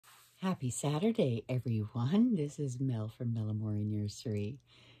Happy Saturday, everyone. This is Mel from Mellamore Nursery,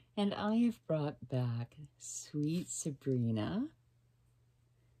 and I have brought back sweet Sabrina,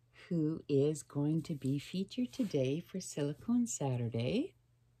 who is going to be featured today for Silicone Saturday.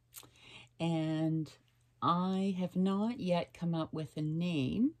 And I have not yet come up with a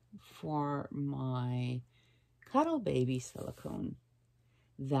name for my Cuddle Baby silicone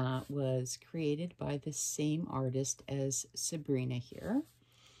that was created by the same artist as Sabrina here.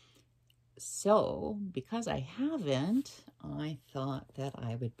 So, because I haven't, I thought that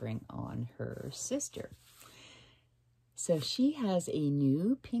I would bring on her sister. So she has a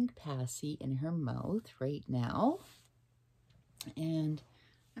new pink passy in her mouth right now. And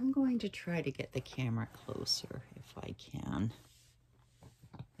I'm going to try to get the camera closer if I can.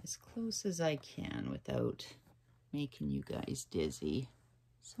 As close as I can without making you guys dizzy.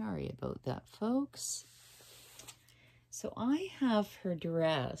 Sorry about that, folks. So I have her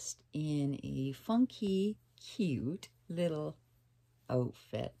dressed in a funky, cute little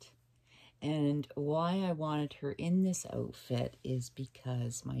outfit. And why I wanted her in this outfit is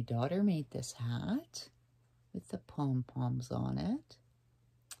because my daughter made this hat with the pom-poms on it.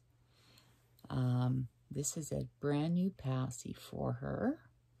 This is a brand new passy for her.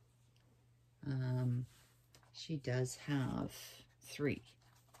 She does have 3.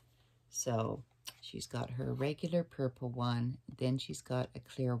 So she's got her regular purple one, then she's got a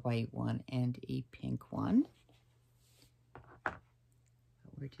clear white one and a pink one. But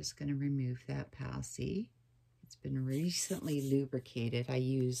we're just going to remove that passy. It's been recently lubricated. I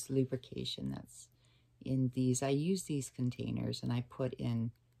use lubrication that's in these. I use these containers and I put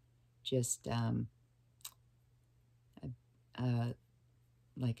in just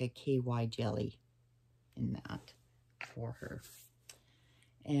like a KY jelly in that for her.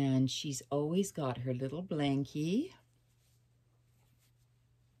 And she's always got her little blankie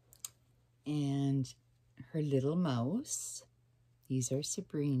and her little mouse. These are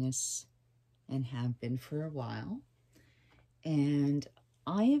Sabrina's and have been for a while. And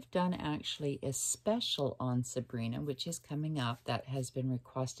I have done actually a special on Sabrina, which is coming up, that has been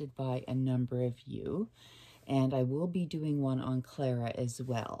requested by a number of you. And I will be doing one on Clara as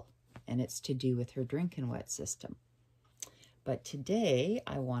well. And it's to do with her drinking wet system. But today,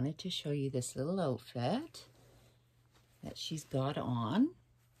 I wanted to show you this little outfit that she's got on.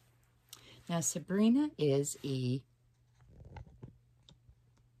 Now, Sabrina is a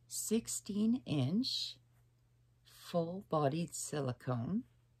 16-inch full-bodied silicone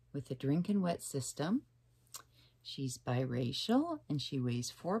with a drinking wet system. She's biracial, and she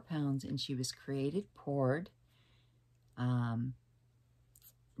weighs 4 pounds, and she was created, poured,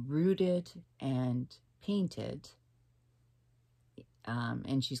 rooted, and painted.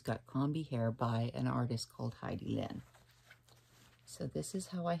 And she's got combi hair by an artist called Heidi Lynn. So this is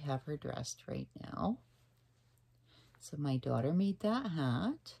how I have her dressed right now. So my daughter made that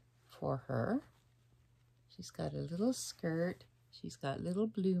hat for her. She's got a little skirt. She's got little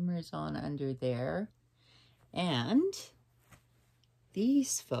bloomers on under there. And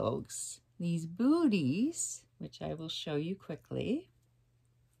these folks, these booties, which I will show you quickly,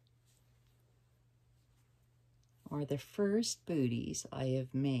 are the first booties I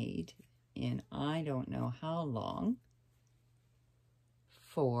have made in I don't know how long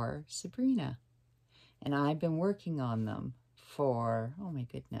for Sabrina. And I've been working on them for, oh my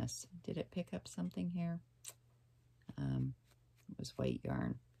goodness, did it pick up something here? It was white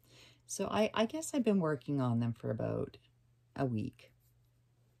yarn. So I guess I've been working on them for about a week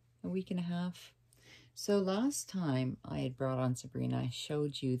and a half. So last time I had brought on Sabrina, I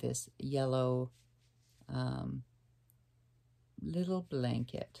showed you this yellow little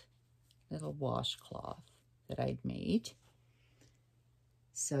blanket, little washcloth that I'd made.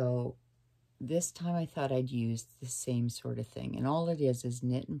 So this time I thought I'd use the same sort of thing. And all it is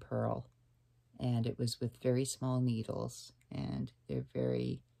knit and purl. And it was with very small needles. And they're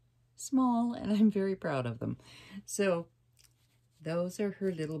very small, and I'm very proud of them. So those are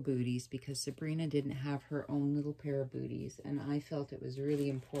her little booties, because Sabrina didn't have her own little pair of booties. And I felt it was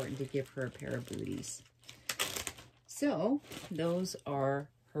really important to give her a pair of booties. So those are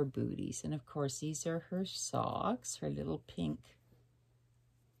her booties. And of course, these are her socks, her little pink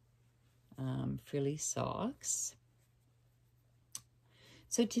frilly socks.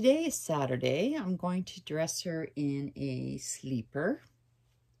 So today is Saturday. I'm going to dress her in a sleeper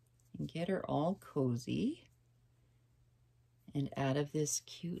and get her all cozy and out of this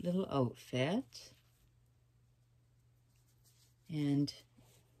cute little outfit. And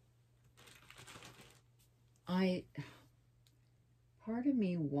part of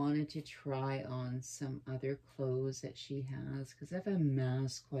me wanted to try on some other clothes that she has, because I've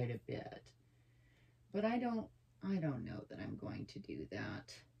amassed quite a bit. But I don't know that I'm going to do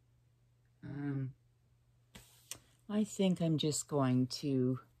that. I think I'm just going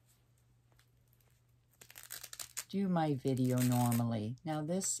to do my video normally. Now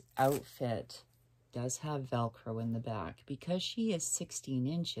this outfit does have Velcro in the back. Because she is 16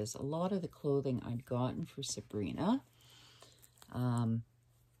 inches, a lot of the clothing I'd gotten for Sabrina,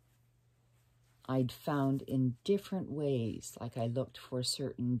 I'd found in different ways. Like I looked for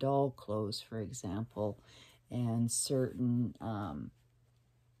certain doll clothes, for example, and certain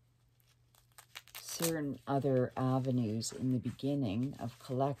other avenues in the beginning of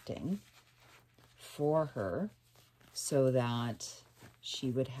collecting for her, so that she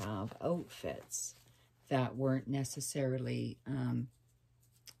would have outfits that weren't necessarily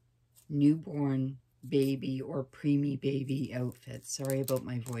newborn baby or preemie baby outfits. Sorry about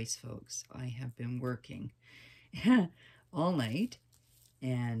my voice, folks. I have been working all night,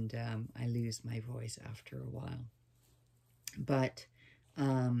 and I lose my voice after a while. But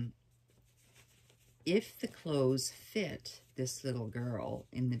if the clothes fit this little girl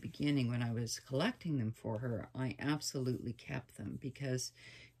in the beginning when I was collecting them for her, I absolutely kept them, because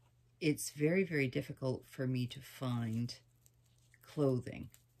it's very, very difficult for me to find clothing.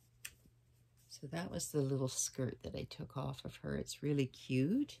 So that was the little skirt that I took off of her. It's really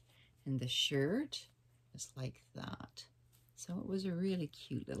cute. And the shirt is like that. So it was a really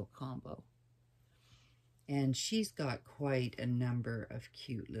cute little combo. And she's got quite a number of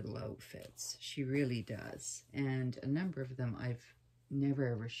cute little outfits. She really does. And a number of them I've never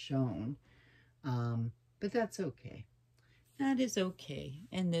ever shown. But that's okay. That is okay.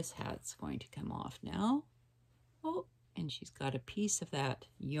 And this hat's going to come off now. Oh, and she's got a piece of that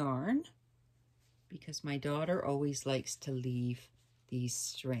yarn, because my daughter always likes to leave these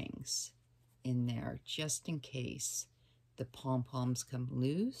strings in there just in case the pom-poms come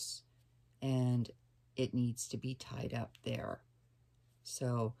loose and it needs to be tied up there.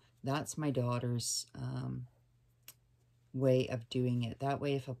 So that's my daughter's way of doing it. That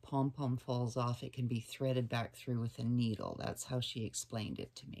way, if a pom-pom falls off, it can be threaded back through with a needle. That's how she explained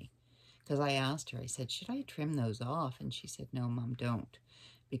it to me. Because I asked her, I said, should I trim those off? And she said, no, Mom, don't.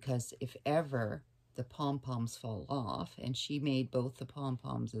 Because if ever the pom-poms fall off, and she made both the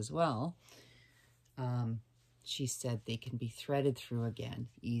pom-poms as well, she said they can be threaded through again,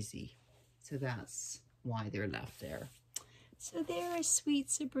 easy. So that's why they're left there. So there is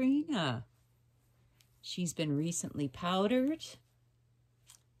sweet Sabrina. She's been recently powdered,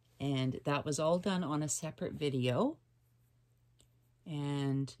 and that was all done on a separate video.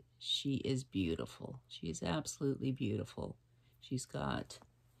 And she is beautiful. She is absolutely beautiful. She's got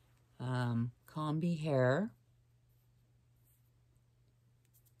combi hair.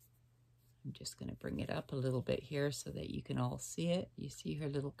 I'm just going to bring it up a little bit here so that you can all see it. You see her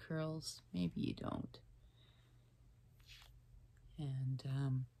little curls? Maybe you don't. And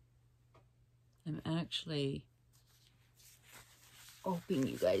I'm actually hoping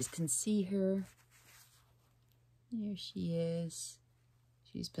you guys can see her. There she is.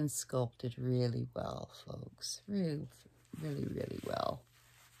 She's been sculpted really well, folks. Really, really, really well.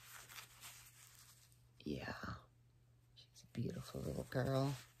 Yeah. She's a beautiful little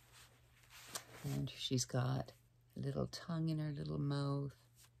girl. And she's got a little tongue in her little mouth.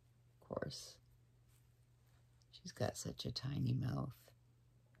 Of course. She's got such a tiny mouth.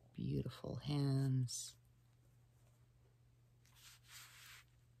 Beautiful hands.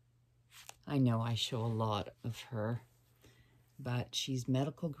 I know I show a lot of her, but she's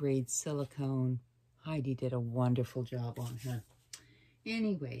medical grade silicone. Heidi did a wonderful job on her.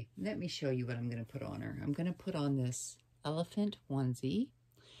 Anyway, let me show you what I'm going to put on her. I'm going to put on this elephant onesie.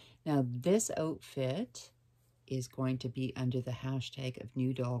 Now, this outfit is going to be under the hashtag of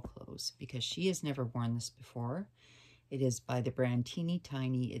new doll clothes, because she has never worn this before. It is by the brand Teeny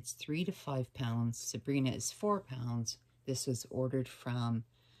Tiny. It's 3 to 5 pounds. Sabrina is 4 pounds. This was ordered from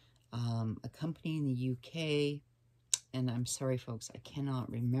a company in the UK. And I'm sorry, folks, I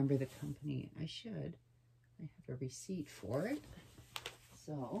cannot remember the company. I should. I have a receipt for it.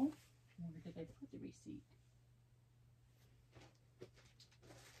 So, where did I put the receipt?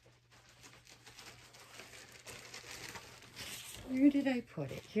 Where did I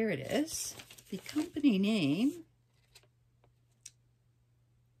put it? Here it is. The company name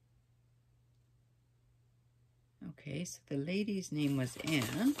okay, so the lady's name was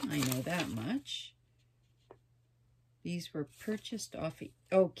Anne. I know that much. These were purchased off...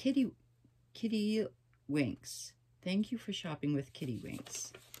 Oh, Kitty Winks. Thank you for shopping with Kitty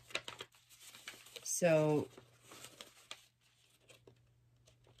Winks. So,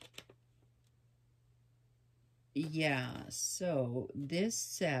 yeah, so this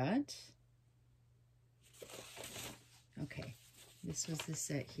set, okay, this was the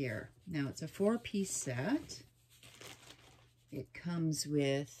set here. Now it's a 4-piece set. It comes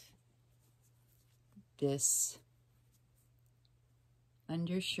with this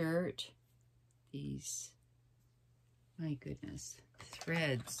undershirt, these, my goodness,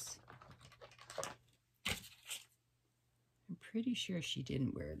 threads. I'm pretty sure she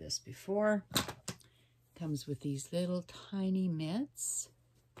didn't wear this before. Comes with these little tiny mitts.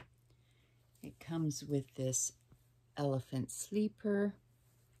 It comes with this elephant sleeper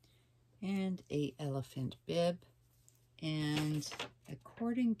and a elephant bib. And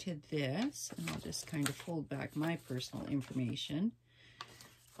according to this, and I'll just kind of hold back my personal information,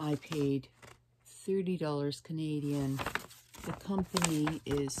 I paid $30 Canadian. The company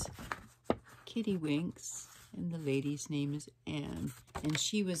is Kitty Winks, and the lady's name is Anne. And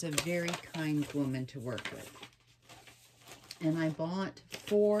she was a very kind woman to work with. And I bought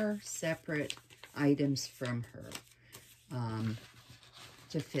 4 separate items from her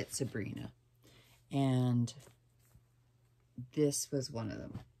to fit Sabrina. And this was one of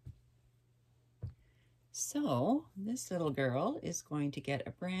them. So this little girl is going to get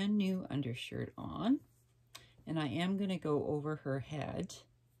a brand new undershirt on, and I am going to go over her head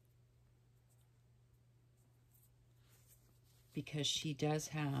because she does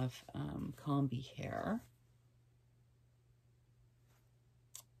have combi hair.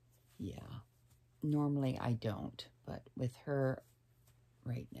 Yeah, normally I don't, but with her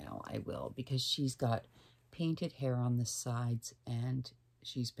right now I will, because she's got painted hair on the sides and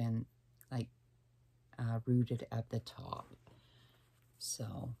she's been like rooted at the top.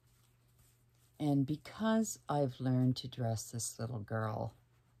 So, and because I've learned to dress this little girl,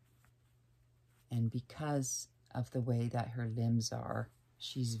 and because of the way that her limbs are,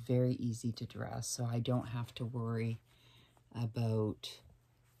 she's very easy to dress, so I don't have to worry about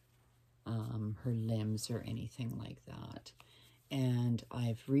her limbs or anything like that. And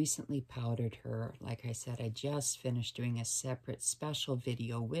I've recently powdered her. Like I said, I just finished doing a separate special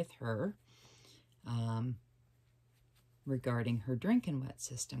video with her regarding her drink and wet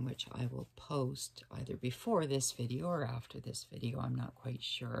system, which I will post either before this video or after this video. I'm not quite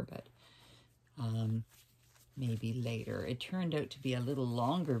sure, but maybe later. It turned out to be a little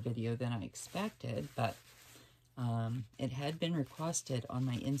longer video than I expected, but it had been requested on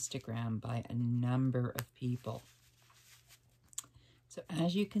my Instagram by a number of people. So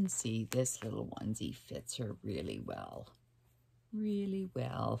as you can see, this little onesie fits her really well. Really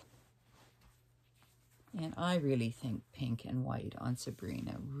well. And I really think pink and white on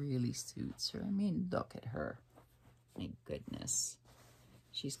Sabrina really suits her. I mean, look at her. My goodness.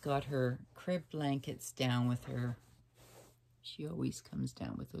 She's got her crib blankets down with her. She always comes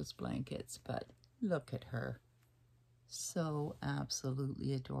down with those blankets, but look at her. So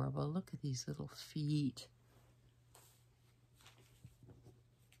absolutely adorable. Look at these little feet.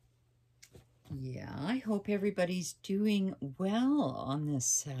 Yeah, I hope everybody's doing well on this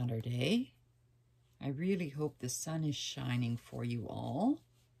Saturday. I really hope the sun is shining for you all.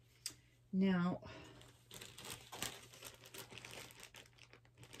 Now,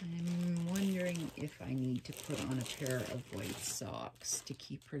 I'm wondering if I need to put on a pair of white socks to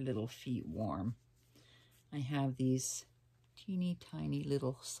keep her little feet warm. I have these teeny tiny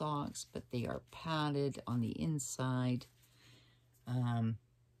little socks, but they are padded on the inside.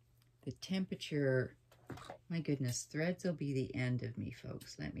 The temperature, my goodness, threads will be the end of me,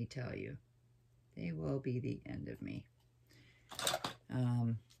 folks, let me tell you. They will be the end of me.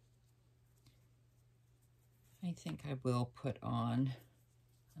 I think I will put on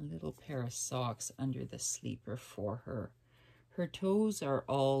a little pair of socks under the sleeper for her. Her toes are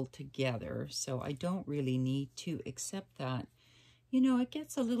all together, so I don't really need to, except that, you know, it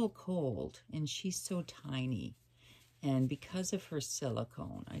gets a little cold, and she's so tiny. And because of her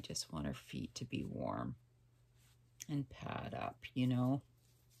silicone, I just want her feet to be warm and pad up, you know.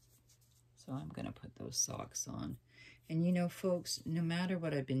 So I'm going to put those socks on. And you know, folks, no matter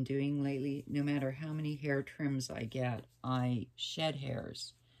what I've been doing lately, no matter how many hair trims I get, I shed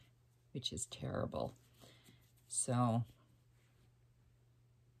hairs, which is terrible. So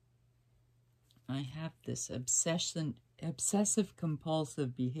I have this obsessive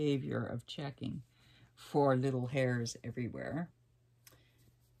compulsive behavior of checking for little hairs everywhere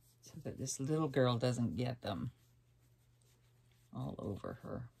so that this little girl doesn't get them all over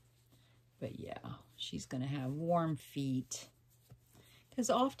her. But yeah, she's going to have warm feet, because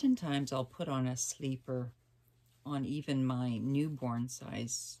oftentimes I'll put on a sleeper on even my newborn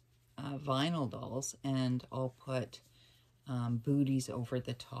size vinyl dolls, and I'll put booties over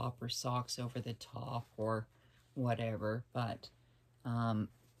the top or socks over the top, or whatever. But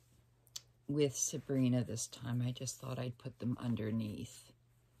with Sabrina this time, I just thought I'd put them underneath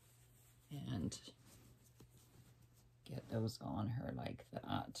and get those on her like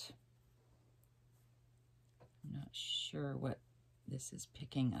that. I'm not sure what this is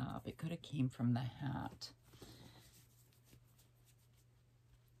picking up. It could have came from the hat.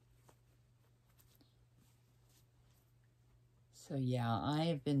 So yeah, I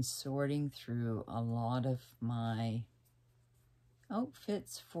have been sorting through a lot of my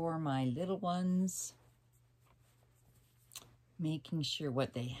outfits for my little ones, making sure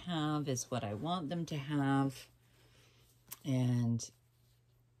what they have is what I want them to have and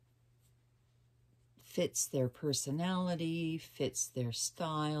fits their personality, fits their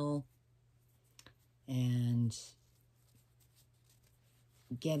style, and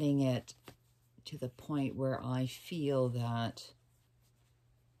getting it to the point where I feel that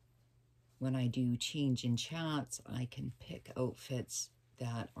when I do change in chats, I can pick outfits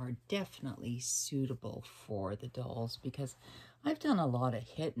that are definitely suitable for the dolls, because I've done a lot of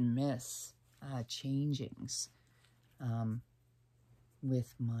hit and miss changings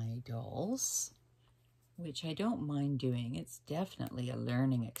with my dolls, which I don't mind doing. It's definitely a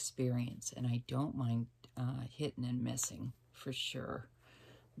learning experience, and I don't mind hitting and missing for sure.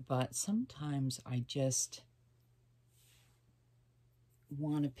 But sometimes I just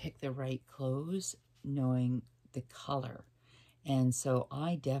want to pick the right clothes knowing the color. And so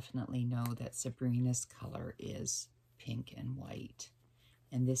I definitely know that Sabrina's color is pink and white.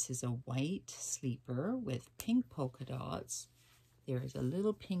 And this is a white sleeper with pink polka dots. There is a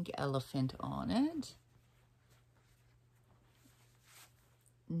little pink elephant on it.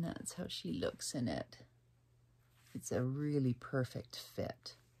 And that's how she looks in it. It's a really perfect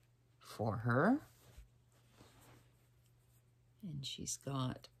fit for her. And she's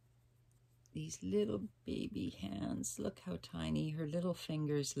got these little baby hands. Look how tiny her little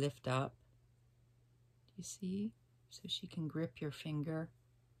fingers lift up. Do you see? So she can grip your finger.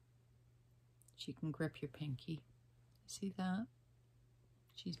 She can grip your pinky. See that?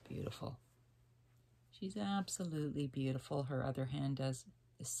 She's beautiful. She's absolutely beautiful. Her other hand does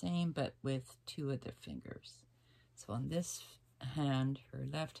the same, but with two of the fingers. So on this hand, her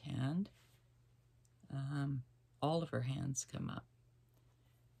left hand, all of her hands come up.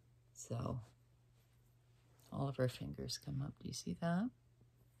 So all of her fingers come up. Do you see that?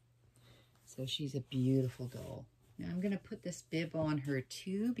 So she's a beautiful doll. Now I'm going to put this bib on her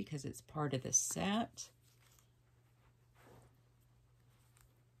too because it's part of the set.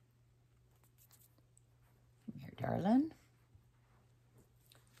 Come here, darling.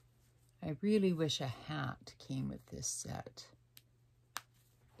 I really wish a hat came with this set,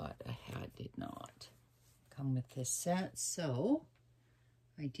 but a hat did not come with this set. So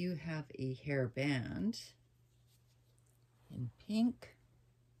I do have a hairband in pink.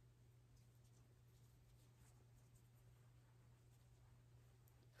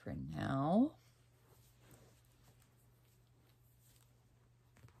 For now,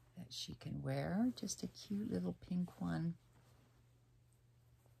 that she can wear, just a cute little pink one,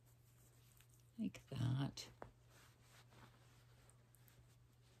 like that.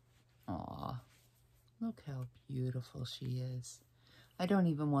 Aw, look how beautiful she is. I don't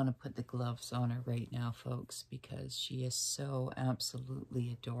even want to put the gloves on her right now, folks, because she is so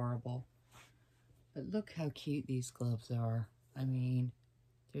absolutely adorable. But look how cute these gloves are. I mean,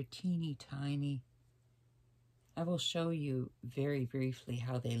 they're teeny tiny. I will show you very briefly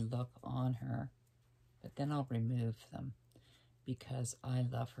how they look on her, but then I'll remove them because I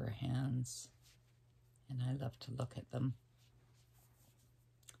love her hands and I love to look at them.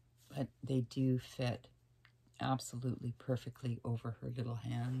 But they do fit absolutely perfectly over her little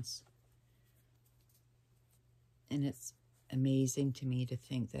hands. And it's amazing to me to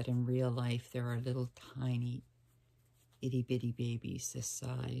think that in real life there are little tiny itty bitty babies this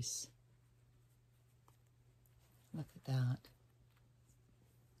size. Look at that.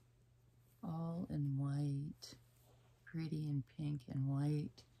 All in white, pretty in pink and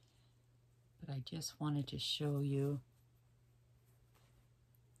white. But I just wanted to show you.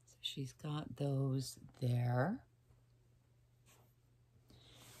 So she's got those there.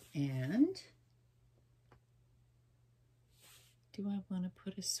 And do I want to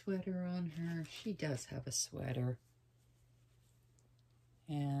put a sweater on her? She does have a sweater.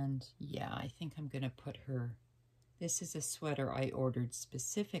 And yeah, I think I'm going to put her, this is a sweater I ordered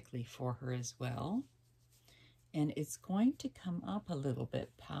specifically for her as well. And it's going to come up a little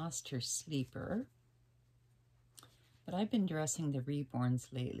bit past her sleeper. But I've been dressing the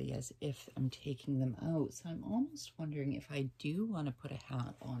reborns lately as if I'm taking them out. So I'm almost wondering if I do want to put a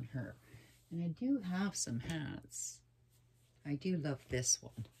hat on her And I do have some hats. I do love this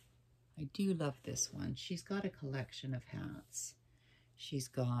one. I do love this one. She's got a collection of hats. She's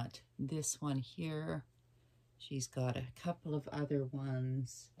got this one here. She's got a couple of other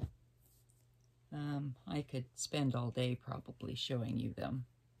ones. I could spend all day probably showing you them,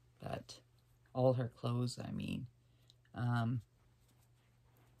 but all her clothes, I mean. But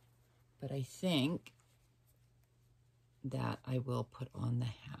I think that I will put on the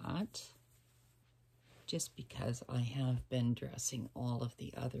hat just because I have been dressing all of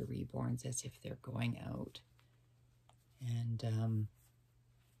the other reborns as if they're going out. And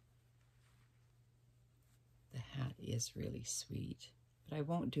the hat is really sweet. But I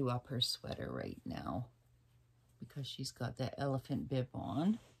won't do up her sweater right now because she's got that elephant bib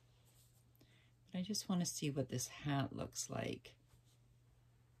on. But I just want to see what this hat looks like,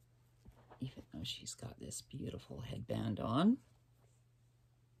 even though she's got this beautiful headband on.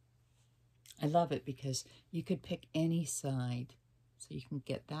 I love it because you could pick any side. So you can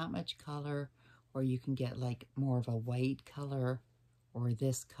get that much color, or you can get like more of a white color or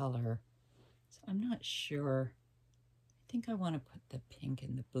this color. So I'm not sure. I think I want to put the pink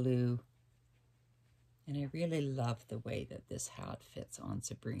and the blue. And I really love the way that this hat fits on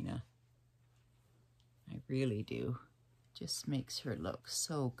Sabrina. I really do. It just makes her look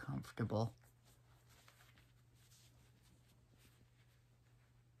so comfortable.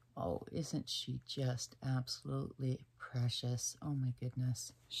 Oh, isn't she just absolutely precious? Oh my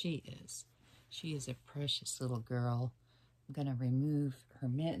goodness, she is. She is a precious little girl. I'm gonna remove her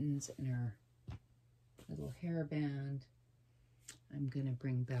mittens and her little hairband. I'm gonna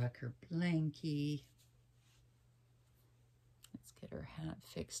bring back her blankie. Let's get her hat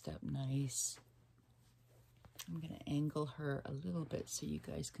fixed up nice. I'm gonna angle her a little bit so you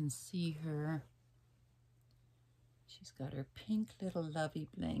guys can see her. She's got her pink little lovey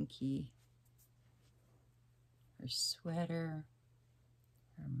blankie, her sweater,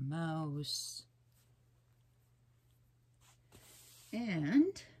 her mouse,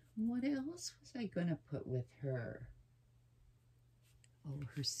 and what else was I gonna put with her? Oh,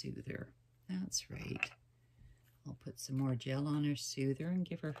 her soother. That's right. I'll put some more gel on her soother and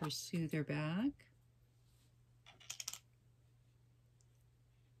give her soother back.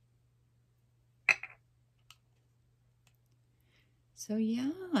 So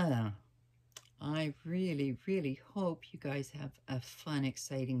yeah, I really, really hope you guys have a fun,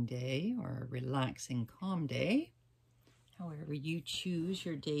 exciting day or a relaxing, calm day, however you choose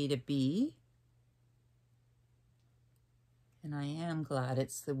your day to be. And I am glad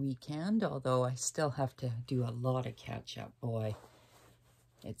it's the weekend, although I still have to do a lot of catch up. Boy,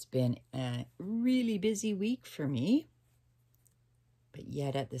 it's been a really busy week for me, but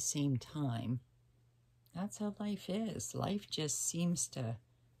yet at the same time, that's how life is. Life just seems to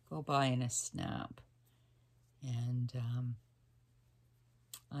go by in a snap. And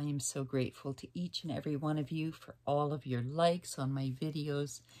I am so grateful to each and every one of you for all of your likes on my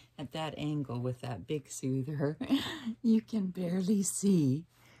videos. At that angle with that big soother, you can barely see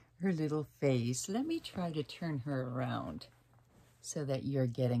her little face. Let me try to turn her around so that you're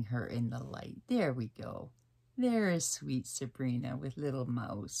getting her in the light. There we go. There is sweet Sabrina with little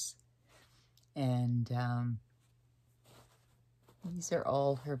mouse. And these are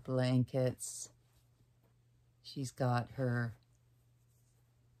all her blankets. She's got her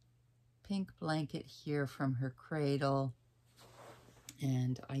pink blanket here from her cradle.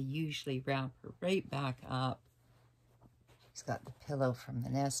 And I usually wrap her right back up. She's got the pillow from the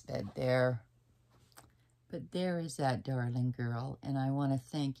nest bed there. But there is that darling girl. And I want to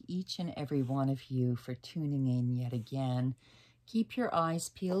thank each and every one of you for tuning in yet again. Keep your eyes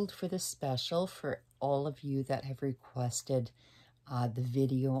peeled for the special for all of you that have requested the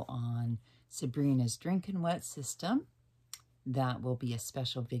video on Sabrina's Drinking Wet system. That will be a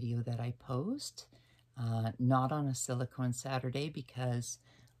special video that I post, not on a Silicone Saturday because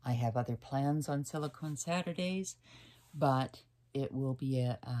I have other plans on Silicone Saturdays, but it will be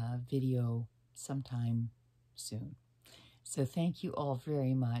a video sometime soon. So thank you all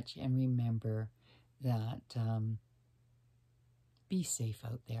very much, and remember that be safe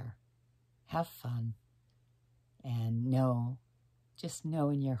out there. Have fun. And just know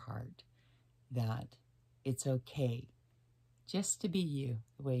in your heart that it's okay just to be you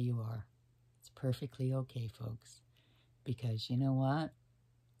the way you are. It's perfectly okay, folks. Because you know what?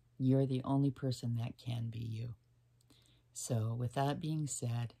 You're the only person that can be you. So with that being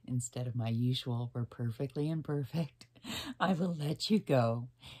said, instead of my usual, we're perfectly imperfect, I will let you go.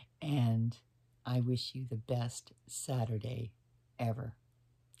 And I wish you the best Saturday ever.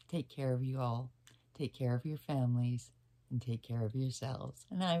 Take care of you all. Take care of your families. and take care of yourselves.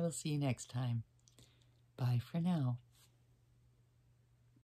 And I will see you next time. Bye for now.